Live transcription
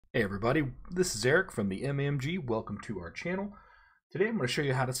Hey everybody, this is Eric from the MMG. Welcome to our channel. Today I'm going to show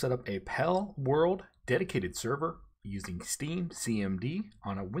you how to set up a Palworld Dedicated Server using SteamCMD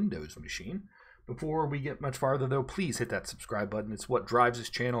on a Windows machine. Before we get much farther though, please hit that subscribe button. It's what drives this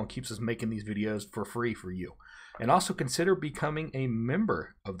channel and keeps us making these videos for free for you. And also consider becoming a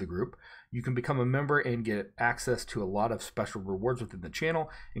member of the group. You can become a member and get access to a lot of special rewards within the channel,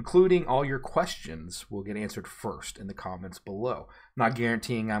 including all your questions will get answered first in the comments below. I'm not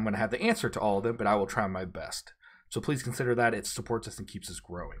guaranteeing I'm going to have the answer to all of them, but I will try my best. So please consider that. It supports us and keeps us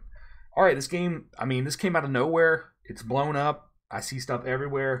growing. All right, this game, this came out of nowhere. It's blown up. I see stuff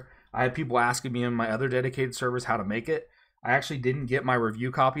everywhere. I had people asking me in my other dedicated servers how to make it. I actually didn't get my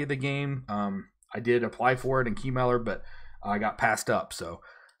review copy of the game. I did apply for it in Keymailer, but I got passed up. So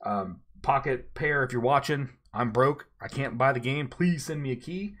Pocket Pair, if you're watching, I'm broke. I can't buy the game. Please send me a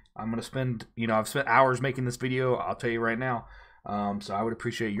key. I'm going to spend, I've spent hours making this video. I'll tell you right now. So I would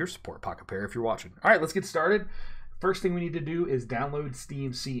appreciate your support, Pocket Pair, if you're watching. All right, let's get started. First thing we need to do is download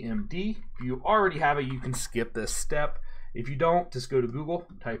SteamCMD. If you already have it, you can skip this step. If you don't, just go to Google,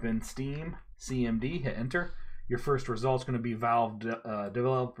 type in SteamCMD, hit enter. Your first result is going to be Valve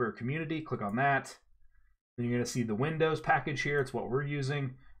Developer Community. Click on that. Then you're going to see the Windows package here. It's what we're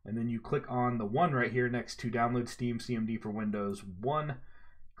using. And then you click on the one right here next to download SteamCMD for Windows 1.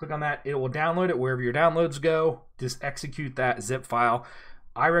 Click on that. It will download it wherever your downloads go. Just execute that zip file.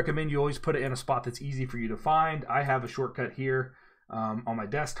 I recommend you always put it in a spot that's easy for you to find. I have a shortcut here on my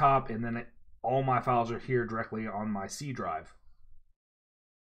desktop, and then all my files are here directly on my C drive.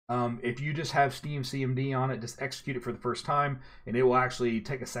 If you just have SteamCMD on it, just execute it for the first time, and it will actually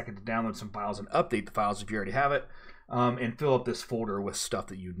take a second to download some files and update the files if you already have it, and fill up this folder with stuff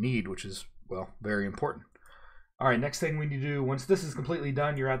that you need, which is, well, very important. All right, next thing we need to do, once this is completely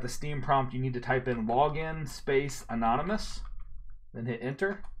done, you're at the Steam prompt, you need to type in login space anonymous, then hit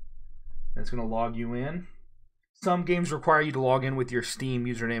enter. That's going to log you in. Some games require you to log in with your Steam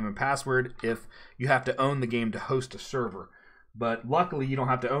username and password if you have to own the game to host a server. But luckily, you don't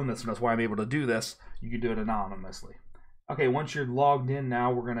have to own this, and that's why I'm able to do this. You can do it anonymously. Okay, once you're logged in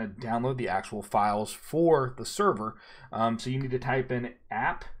now, we're going to download the actual files for the server. So you need to type in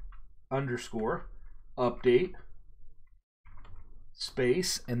app_update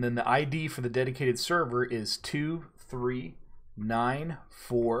space, and then the ID for the dedicated server is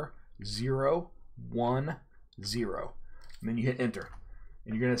 2394010. And then you hit enter.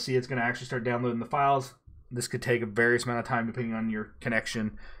 And you're going to see it's going to actually start downloading the files. This could take a various amount of time depending on your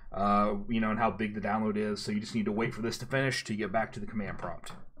connection, and how big the download is. So you just need to wait for this to finish to get back to the command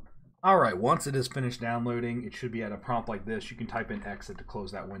prompt. All right, once it is finished downloading, it should be at a prompt like this. You can type in exit to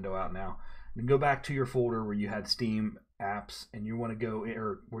close that window out now. And go back to your folder where you had Steam apps, and you want to go,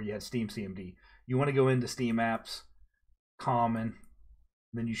 or where you had SteamCMD. You want to go into Steam apps, common.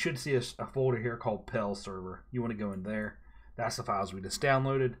 Then you should see a folder here called Pel server. You want to go in there. That's the files we just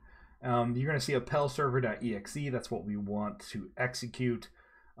downloaded. You're going to see a PalServer.exe. That's what we want to execute.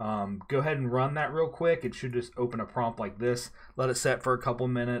 Go ahead and run that real quick. It should just open a prompt like this. Let it set for a couple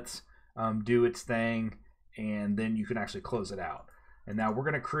minutes, do its thing, and then you can actually close it out. And now we're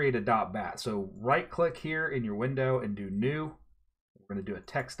going to create a .bat. So right click here in your window and do new. We're going to do a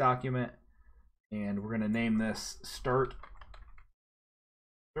text document, and we're going to name this start.bat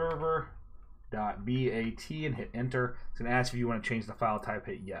and hit enter. It's going to ask if you want to change the file type,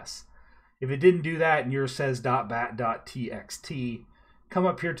 hit yes. If it didn't do that and yours says .bat.txt, come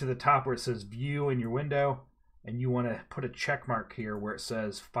up here to the top where it says view in your window, and you want to put a check mark here where it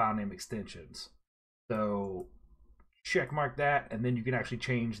says file name extensions. So check mark that, and then you can actually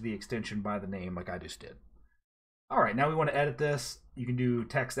change the extension by the name like I just did. All right, now we want to edit this. You can do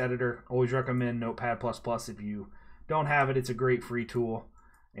text editor. Always recommend Notepad++. If you don't have it, it's a great free tool.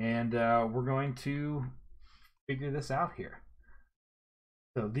 And we're going to figure this out here.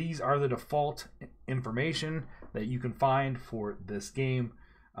 So these are the default information that you can find for this game.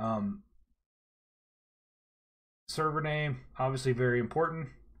 Server name, obviously very important.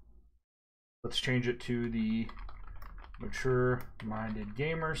 Let's change it to the mature-minded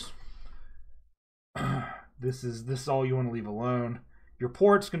gamers. This is all you want to leave alone. Your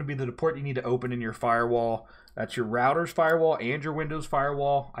port's going to be the port you need to open in your firewall. That's your router's firewall and your Windows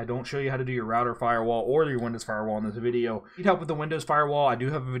firewall. I don't show you how to do your router firewall or your Windows firewall in this video. If you need help with the Windows firewall, I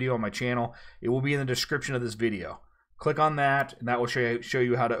do have a video on my channel. It will be in the description of this video. Click on that, and that will show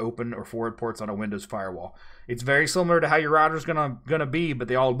you how to open or forward ports on a Windows firewall. It's very similar to how your router's gonna be, but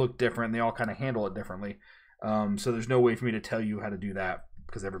they all look different. They all kind of handle it differently. So there's no way for me to tell you how to do that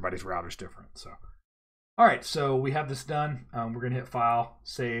because everybody's router's different. So. All right, so we have this done. We're going to hit File,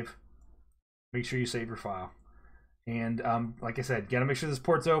 Save. Make sure you save your file. And like I said, gotta make sure this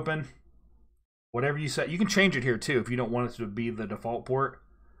port's open. Whatever you set, you can change it here too if you don't want it to be the default port.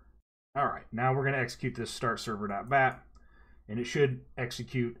 All right, now we're gonna execute this start.bat, and it should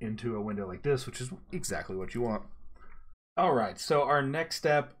execute into a window like this, which is exactly what you want. All right, so our next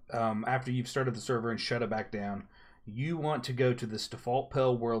step, after you've started the server and shut it back down, you want to go to this default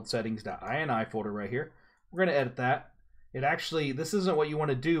PalWorldSettings.ini folder right here. We're gonna edit that. It actually, this isn't what you want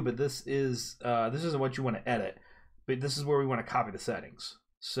to do, but this isn't what you want to edit. But this is where we want to copy the settings.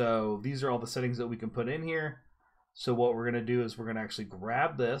 So these are all the settings that we can put in here. So what we're going to do is we're going to actually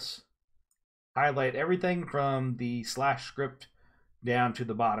grab this, highlight everything from the /script down to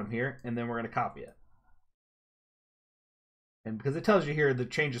the bottom here, and then we're going to copy it. And because it tells you here the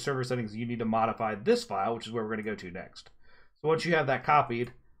change of server settings, you need to modify this file, which is where we're going to go to next. So once you have that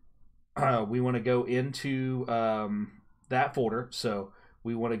copied, we want to go into that folder. So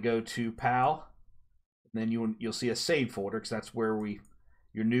we want to go to Pal. Then you'll see a save folder, because that's where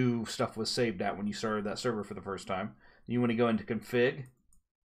your new stuff was saved at when you started that server for the first time. You want to go into config,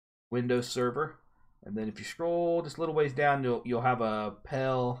 Windows Server, and then if you scroll just a little ways down, you'll have a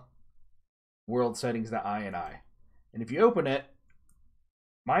PalWorldSettings.ini. And if you open it,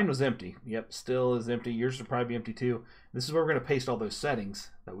 mine was empty. Yep, still is empty. Yours will probably be empty too. This is where we're going to paste all those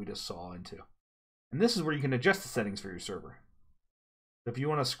settings that we just saw into. And this is where you can adjust the settings for your server. If you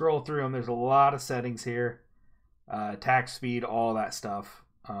want to scroll through them, there's a lot of settings here. Attack speed, all that stuff.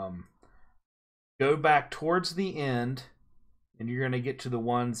 Go back towards the end, and you're going to get to the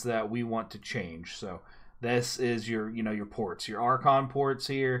ones that we want to change. So this is your ports, your Archon ports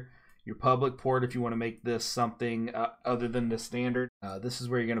here, your public port if you want to make this something other than the standard. This is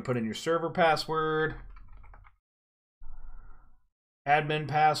where you're going to put in your server password, admin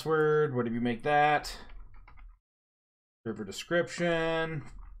password, whatever you make that. Server description,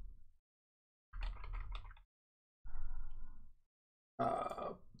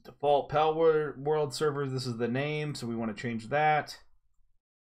 default Palworld server. This is the name, so we want to change that.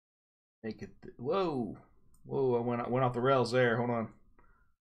 Make it. Whoa, I went off the rails there. Hold on.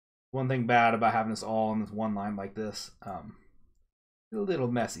 One thing bad about having this all in this one line like this, a little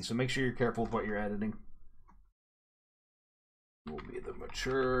messy. So make sure you're careful with what you're editing. We'll be the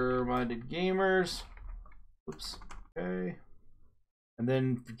mature-minded gamers. Oops. Okay, and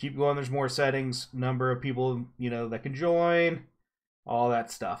then if you keep going, there's more settings, number of people that can join, all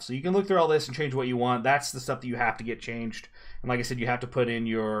that stuff. So you can look through all this and change what you want. That's the stuff that you have to get changed. And like I said, you have to put in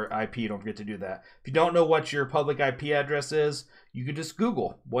your IP. Don't forget to do that. If you don't know what your public IP address is, you can just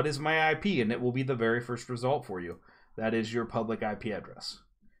Google what is my IP, and it will be the very first result for you. That is your public IP address.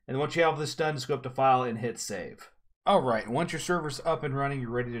 And once you have this done, just go up to File and hit Save. Alright, once your server's up and running,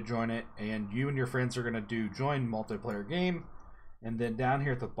 you're ready to join it, and you and your friends are going to do Join Multiplayer Game, and then down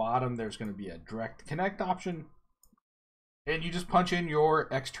here at the bottom there's going to be a Direct Connect option, and you just punch in your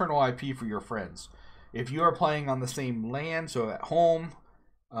external IP for your friends. If you are playing on the same LAN, so at home,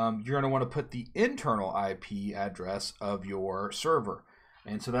 you're going to want to put the internal IP address of your server.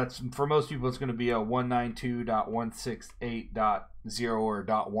 And so that's, for most people, it's going to be a 192.168.0 or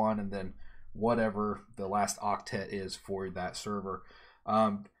 .1, and then whatever the last octet is for that server.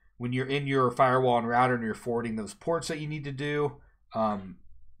 When you're in your firewall and router and you're forwarding those ports that you need to do,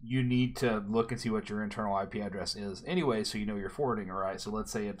 you need to look and see what your internal IP address is anyway, so you know you're forwarding it right. So let's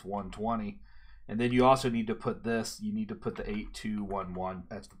say it's 120, and then you also need to put this, you need to put the 8211,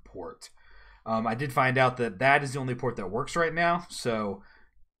 that's the port. I did find out that that is the only port that works right now. So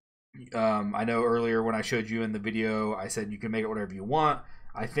I know earlier when I showed you in the video, I said you can make it whatever you want.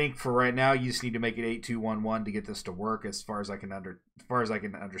 I think for right now, you just need to make it 8211 to get this to work. As far as I can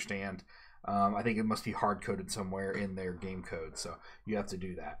understand, I think it must be hard coded somewhere in their game code, so you have to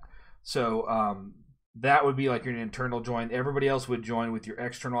do that. So that would be like your internal join. Everybody else would join with your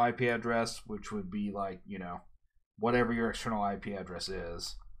external IP address, which would be like whatever your external IP address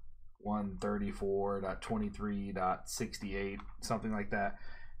is, 134.23.68, something like that.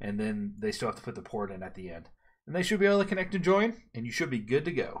 And then they still have to put the port in at the end. And they should be able to connect and join, and you should be good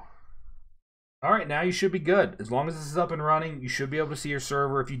to go. All right, now you should be good. As long as this is up and running, you should be able to see your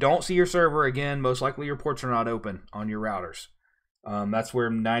server. If you don't see your server, again, most likely your ports are not open on your routers. That's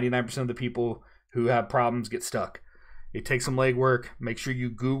where 99% of the people who have problems get stuck. It takes some legwork. Make sure you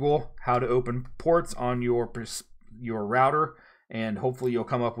Google how to open ports on your router, and hopefully you'll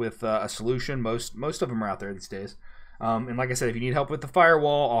come up with a solution. Most of them are out there these days. And like I said, if you need help with the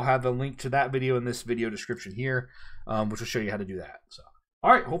firewall, I'll have the link to that video in this video description here, which will show you how to do that. So,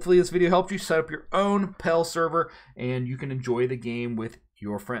 all right, hopefully this video helped you set up your own Pal server, and you can enjoy the game with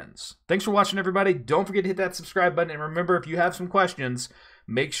your friends. Thanks for watching, everybody. Don't forget to hit that subscribe button, and remember, if you have some questions,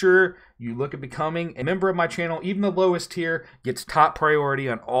 make sure you look at becoming a member of my channel. Even the lowest tier gets top priority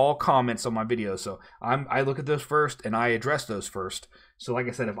on all comments on my videos. So I look at those first and I address those first. So like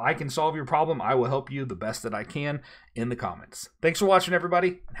I said, if I can solve your problem, I will help you the best that I can in the comments. Thanks for watching,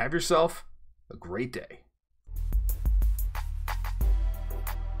 everybody. Have yourself a great day.